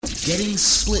Getting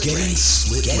split ready.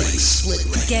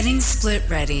 Getting split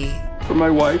ready. For my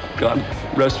wife, God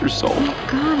rest her soul. Oh,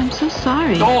 God, I'm so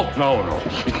sorry. No,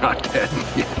 she's not dead.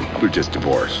 We're just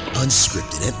divorced.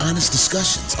 Unscripted and honest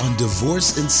discussions on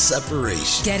divorce and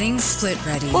separation. Getting split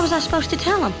ready. What was I supposed to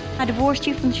tell him? I divorced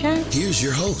you from the show? Here's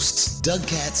your hosts, Doug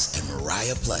Katz and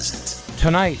Mariah Pleasant.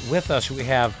 Tonight with us we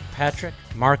have Patrick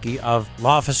Markey of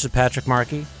Law Office of Patrick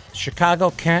Markey,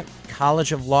 Chicago-Kent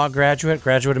College of Law graduate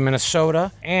of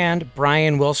Minnesota, and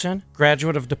Brian Wilson,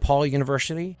 graduate of DePaul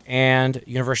University and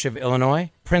University of Illinois,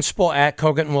 principal at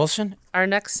Kogut & Wilson. Our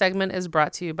next segment is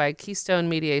brought to you by Keystone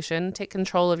Mediation. Take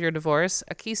control of your divorce.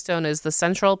 A keystone is the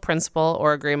central principle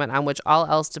or agreement on which all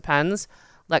else depends.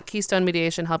 Let Keystone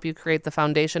Mediation help you create the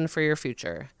foundation for your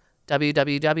future.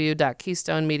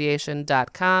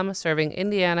 www.keystonemediation.com, serving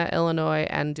Indiana, Illinois,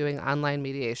 and doing online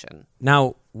mediation.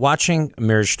 Now, watching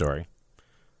Marriage Story.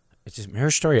 It's just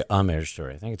Marriage Story or A Marriage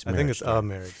Story? I think it's A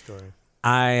Marriage Story.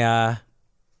 I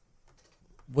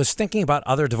was thinking about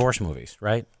other divorce movies,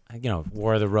 right? You know,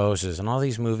 War of the Roses and all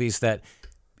these movies that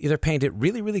either paint it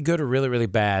really, really good or really, really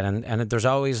bad. And there's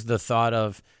always the thought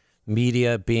of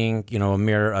media being, you know, a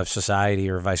mirror of society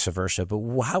or vice versa. But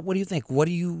what do you think? What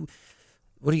do you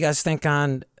guys think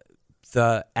on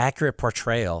the accurate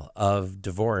portrayal of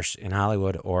divorce in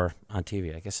Hollywood or on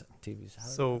TV? I guess TV's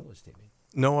Hollywood. Was TV.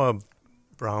 Noah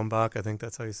Baumbach, I think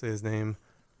that's how you say his name.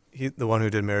 The one who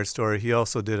did Marriage Story. He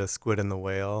also did A Squid and the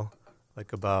Whale,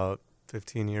 like about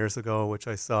 15 years ago, which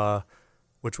I saw,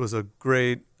 which was a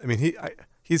great. I mean,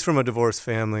 he's from a divorced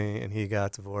family and he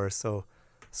got divorced, so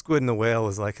Squid and the Whale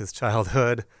was like his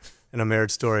childhood, and A Marriage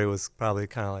Story was probably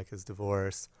kind of like his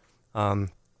divorce. I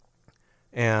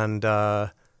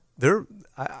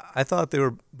thought they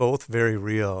were both very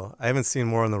real. I haven't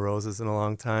seen War on the Roses in a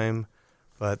long time,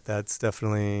 but that's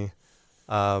definitely.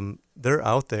 They're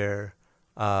out there.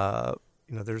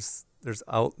 There's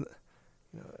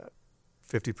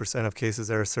 50% of cases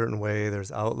are a certain way.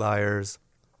 There's outliers,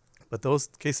 but those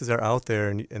cases are out there,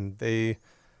 and they,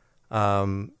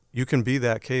 you can be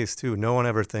that case too. No one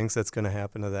ever thinks that's going to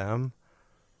happen to them,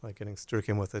 like getting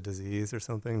stricken with a disease or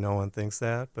something. No one thinks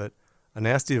that, but a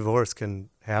nasty divorce can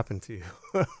happen to you.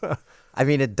 I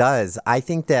mean, it does. I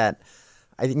think that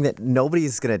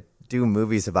nobody's going to do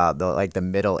movies about the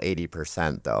middle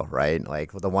 80% though, right?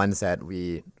 Like the ones that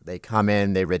they come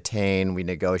in, they retain, we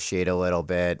negotiate a little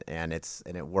bit, and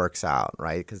it works out,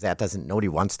 right? Because nobody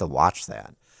wants to watch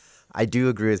that. I do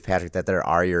agree with Patrick that there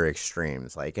are your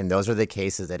extremes, and those are the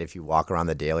cases that if you walk around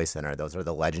the Daly Center, those are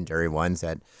the legendary ones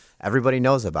that everybody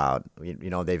knows about.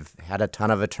 They've had a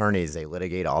ton of attorneys, they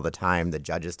litigate all the time, the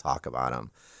judges talk about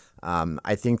them.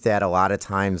 I think that a lot of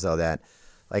times though that,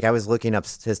 I was looking up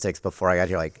statistics before I got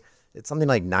here, it's something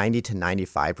like 90 to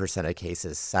 95% of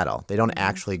cases settle. They don't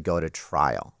actually go to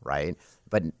trial, right?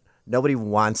 But nobody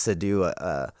wants to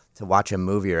to watch a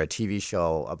movie or a TV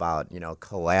show about,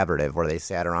 collaborative, where they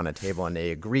sat around a table and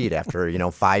they agreed after,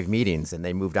 5 meetings and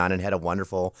they moved on and had a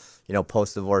wonderful,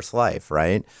 post-divorce life,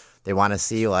 right? They want to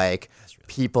see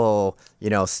people,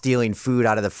 stealing food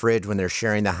out of the fridge when they're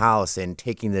sharing the house and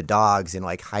taking the dogs and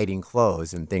hiding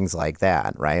clothes and things like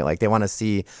that, right? They want to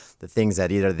see the things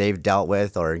that either they've dealt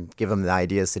with or give them the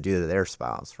ideas to do to their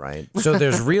spouse, right? So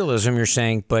there's realism, you're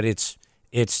saying, but it's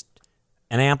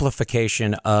an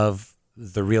amplification of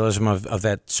the realism of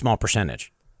that small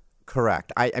percentage.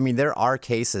 Correct. I mean, there are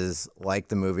cases like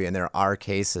the movie, and there are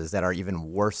cases that are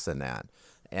even worse than that.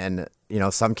 And,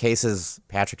 some cases,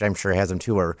 Patrick, I'm sure has them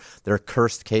too, where they're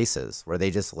cursed cases where they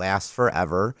just last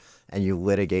forever and you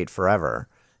litigate forever.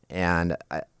 And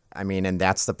and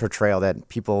that's the portrayal that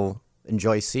people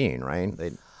enjoy seeing, right?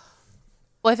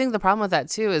 Well, I think the problem with that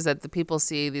too is that the people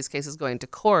see these cases going to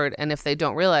court, and if they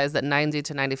don't realize that 90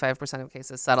 to 95% of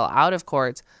cases settle out of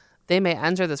court, they may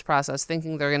enter this process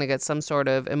thinking they're going to get some sort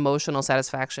of emotional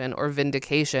satisfaction or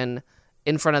vindication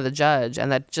in front of the judge,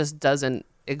 and that just doesn't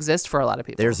exist for a lot of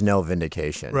people. There's no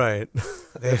vindication. Right.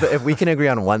 if we can agree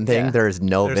on one thing, there's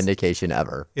no vindication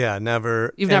ever. Yeah,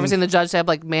 never. You've never seen the judge say,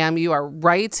 ma'am, you are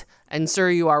right, and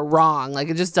sir, you are wrong.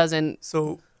 It just doesn't.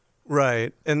 So,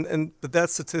 right. But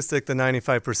that statistic, the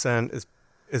 95%,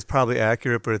 is probably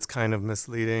accurate, but it's kind of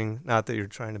misleading. Not that you're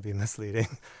trying to be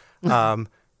misleading. Because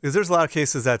there's a lot of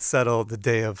cases that settle the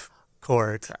day of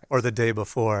court or the day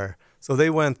before. So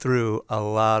they went through a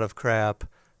lot of crap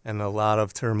and a lot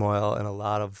of turmoil and a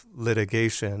lot of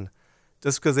litigation.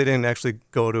 Just because they didn't actually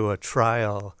go to a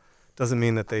trial doesn't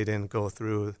mean that they didn't go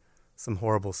through some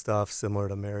horrible stuff similar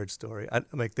to Marriage Story.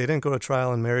 They didn't go to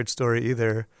trial in Marriage Story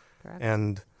either. Correct.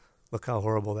 And look how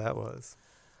horrible that was.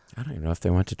 I don't even know if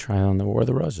they went to trial in the War of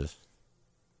the Roses,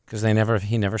 because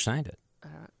he never signed it.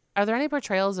 Are there any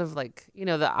portrayals of like, you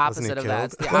know, the opposite of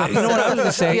that? killed? The Well, you know what I was going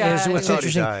to say Yeah, is I what's think-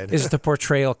 interesting died. is the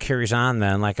portrayal carries on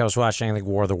then. Like I was watching, I think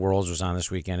War of the Worlds was on this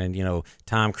weekend, and, you know,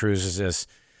 Tom Cruise is this,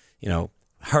 you know,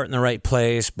 heart in the right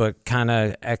place, but kind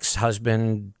of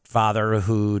ex-husband, father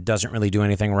who doesn't really do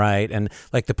anything right. And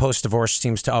like the post-divorce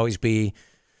seems to always be,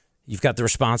 you've got the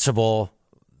responsible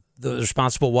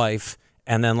wife,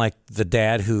 and then like the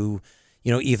dad who,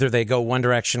 you know, either they go one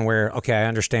direction where, okay, I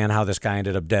understand how this guy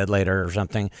ended up dead later or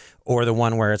something, or the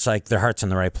one where it's like their heart's in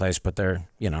the right place, but they're,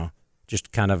 you know,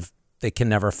 just kind of, they can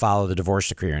never follow the divorce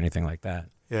decree or anything like that.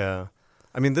 Yeah.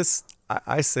 I mean,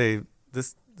 I say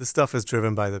this stuff is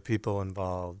driven by the people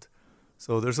involved.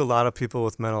 So there's a lot of people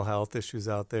with mental health issues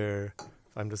out there.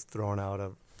 If I'm just throwing out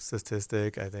a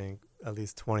statistic, I think at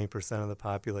least 20% of the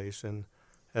population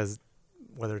has,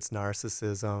 whether it's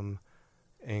narcissism,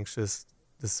 anxious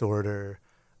disorder.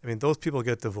 I mean, those people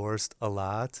get divorced a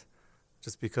lot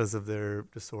just because of their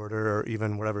disorder or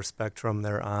even whatever spectrum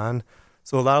they're on.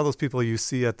 So a lot of those people you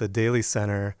see at the Daily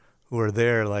Center who are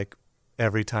there like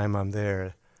every time I'm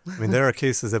there. I mean, there are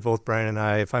cases that both Brian and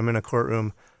I, if I'm in a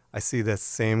courtroom, I see this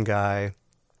same guy.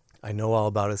 I know all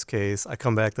about his case. I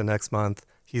come back the next month.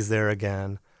 He's there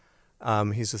again.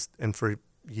 He's just, and for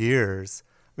years.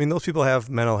 I mean, those people have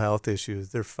mental health issues.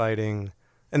 They're fighting,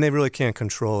 and they really can't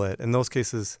control it. In those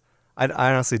cases, I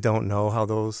honestly don't know how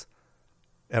those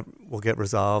will get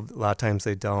resolved. A lot of times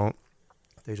they don't.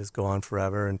 They just go on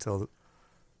forever until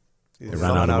They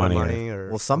run out of money or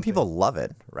Well, some something. people love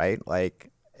it, right?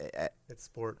 Like, It's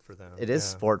sport for them. it is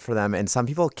yeah. sport for them, and some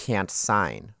people can't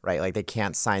sign, right? Like they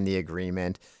can't sign the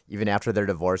agreement even after they're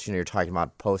divorced. You know, you're talking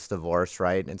about post-divorce,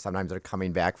 right? And sometimes they're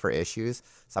coming back for issues.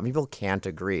 Some people can't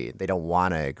agree. They don't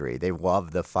want to agree. They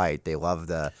love the fight. They love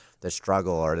the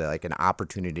struggle or like an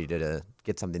opportunity to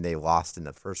get something they lost in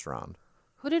the first round.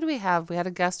 Who did we have? We had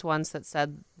a guest once that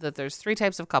said that there's 3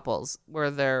 types of couples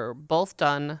where they're both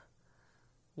done,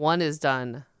 one is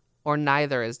done, or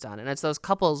neither is done. And it's those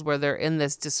couples where they're in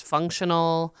this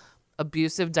dysfunctional,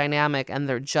 abusive dynamic and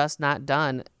they're just not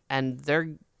done. And they're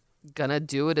gonna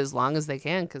do it as long as they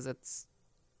can because it's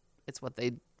what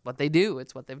they do.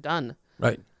 It's what they've done.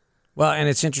 Right. Well, and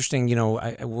it's interesting, you know,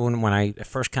 when I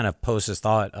first kind of posed this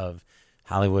thought of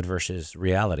Hollywood versus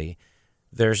reality,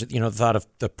 there's, you know, the thought of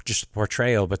just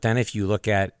portrayal, but then if you look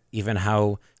at even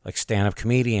how like stand-up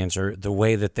comedians or the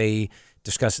way that they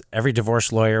discuss, every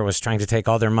divorce lawyer was trying to take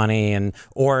all their money, and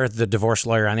or the divorce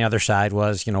lawyer on the other side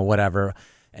was, you know, whatever.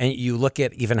 And you look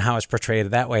at even how it's portrayed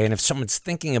that way, and if someone's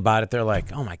thinking about it, they're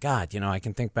like, oh my God, you know, I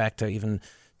can think back to even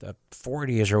the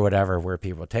 40s or whatever, where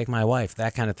people take my wife,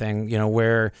 that kind of thing, you know,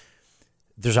 where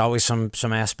there's always some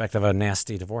aspect of a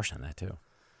nasty divorce in that too.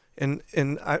 And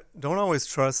I don't always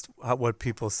trust what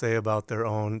people say about their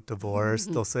own divorce.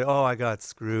 They'll say, "Oh, I got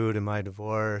screwed in my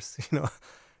divorce," you know,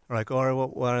 or like, "Oh,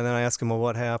 what?" And then I ask them, "Well,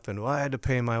 what happened?" "Well, I had to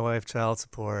pay my wife child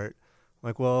support." I'm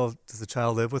like, "Well, does the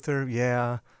child live with her?"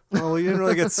 "Yeah." "Well, you didn't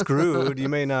really get screwed. You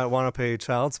may not want to pay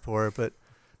child support, but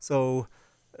so."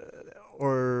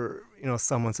 Or you know,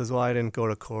 someone says, "Well, I didn't go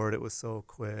to court. It was so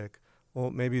quick." Well,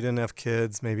 maybe you didn't have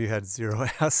kids. Maybe you had 0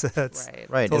 assets. Right.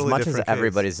 Right. Totally as much as different case.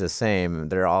 everybody's the same,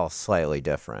 they're all slightly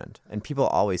different. And people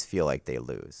always feel like they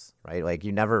lose, right? Like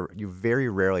you very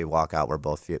rarely walk out where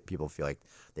both people feel like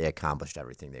they accomplished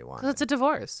everything they wanted. Because it's a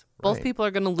divorce. Both Right. people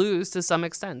are going to lose to some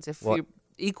extent. If Well- you're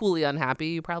equally unhappy,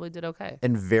 you probably did okay.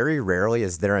 And very rarely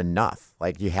is there enough.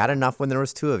 Like you had enough when there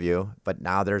was 2 of you, but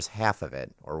now there's half of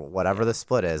it or whatever the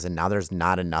split is, and now there's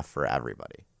not enough for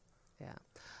everybody. Yeah.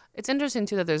 It's interesting,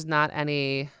 too, that there's not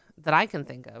any that I can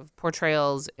think of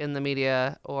portrayals in the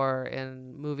media or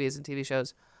in movies and TV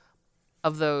shows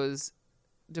of those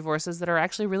divorces that are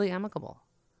actually really amicable.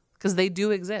 Because they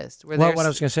do exist. Where Well, there's- what I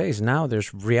was going to say is now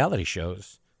there's reality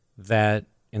shows that,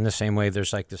 in the same way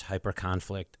there's like this hyper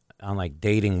conflict on like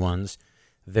dating ones,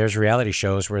 there's reality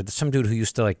shows where some dude who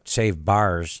used to like save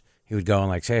bars, he would go and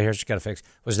like say, "Here's what you got to fix,"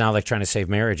 was now like trying to save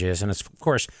marriages. And it's, of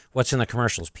course, what's in the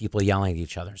commercials, people yelling at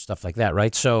each other and stuff like that,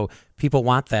 right? So people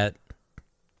want that.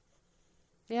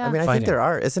 Yeah. I mean, I Fighting. think there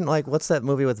are. Isn't like, what's that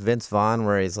movie with Vince Vaughn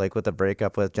where he's like with the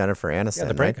breakup with Jennifer Aniston? Yeah,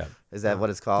 The right? Breakup. Is that what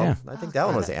it's called? Yeah. I think that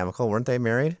one was amicable. Weren't they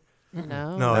married?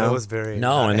 no. No, it was very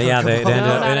No, and yeah, they ended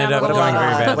up amicable. going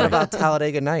very badly. What about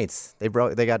Talladega Nights? They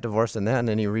got divorced in that, and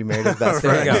then he remarried his best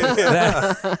There you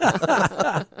friend.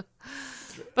 go.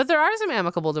 But there are some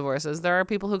amicable divorces. There are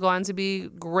people who go on to be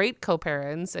great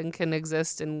co-parents and can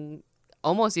exist and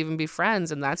almost even be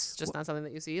friends, and that's just not something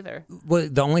that you see either. Well,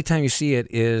 the only time you see it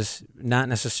is not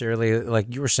necessarily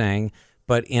like you were saying,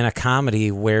 but in a comedy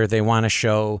where they want to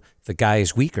show the guy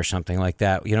is weak or something like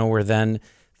that, you know, where then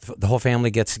the whole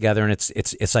family gets together, and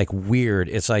it's like weird.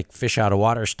 It's like fish out of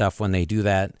water stuff when they do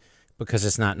that, because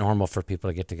it's not normal for people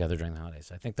to get together during the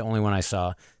holidays. I think the only one I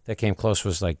saw that came close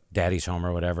was like Daddy's Home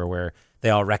or whatever, where they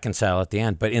all reconcile at the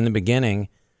end. But in the beginning,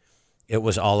 it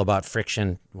was all about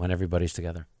friction when everybody's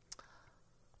together.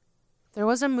 There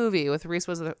was a movie with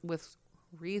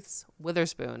Reese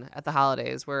Witherspoon at the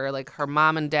holidays where like her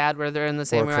mom and dad were there in the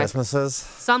same Four room. Christmases.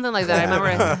 Something like that. I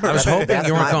remember. I was hoping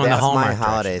you weren't going the Hallmark That's my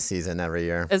holiday direction. season every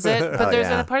year. Is it? But there's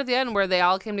yeah. a part at the end where they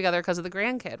all came together because of the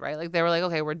grandkid, right? Like they were like,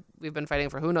 okay, we've been fighting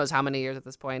for who knows how many years at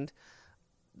this point.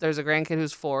 There's a grandkid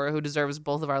who's 4 who deserves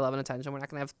both of our love and attention. We're not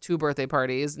going to have 2 birthday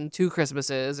parties and 2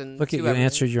 Christmases and Look, 2 you everything.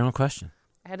 answered your own question.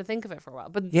 I had to think of it for a while,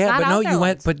 but it's Yeah, not but out no, there you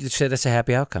went. yet. But you said it's a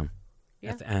happy outcome.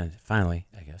 Yeah. At the end, finally,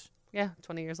 I guess. Yeah,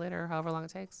 20 years later, or however long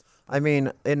it takes. I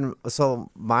mean, so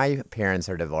my parents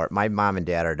are divorced. My mom and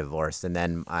dad are divorced, and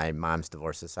then my mom's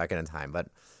divorced the second time. But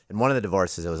in one of the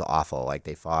divorces, it was awful. Like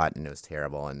they fought, and it was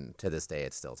terrible. And to this day,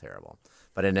 it's still terrible.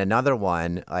 But in another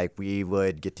one, like we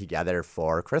would get together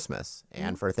for Christmas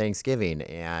and for Thanksgiving,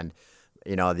 and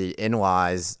the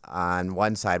in-laws on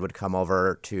one side would come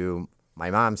over to my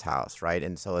mom's house, right?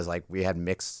 And so it was like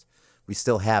we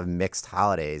still have mixed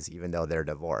holidays, even though they're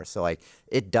divorced. So like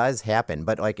it does happen,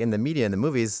 but like in the media, in the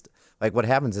movies, like what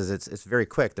happens is it's very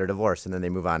quick. They're divorced and then they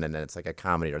move on, and then it's like a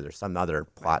comedy or there's some other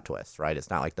plot twist, right? It's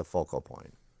not like the focal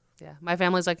point. Yeah, my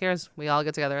family's like yours. We all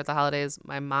get together at the holidays.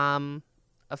 My mom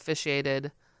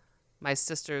officiated my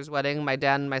sister's wedding. My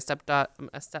dad and my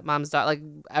stepmom's daughter. Like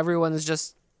everyone's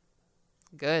just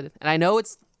good. And I know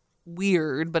it's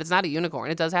weird, but it's not a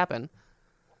unicorn. It does happen.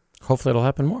 Hopefully, it'll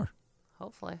happen more.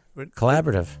 Hopefully.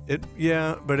 Collaborative.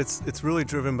 But it's really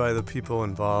driven by the people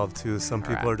involved too. Some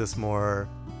people are just more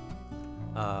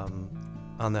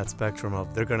on that spectrum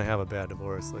of they're going to have a bad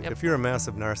divorce. Like if you're a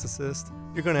massive narcissist,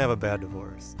 you're going to have a bad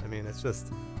divorce. I mean, it's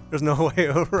just there's no way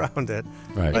around it.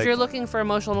 Right. If you're looking for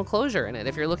emotional closure in it,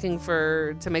 if you're looking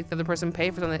to make the other person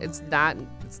pay for something, it's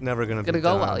never going to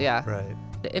go well. Yeah. Right.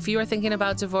 If you are thinking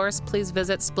about divorce, please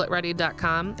visit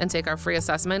splitready.com and take our free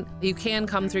assessment. You can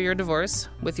come through your divorce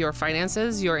with your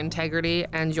finances, your integrity,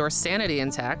 and your sanity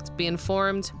intact. Be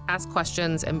informed, ask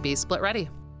questions, and be split ready.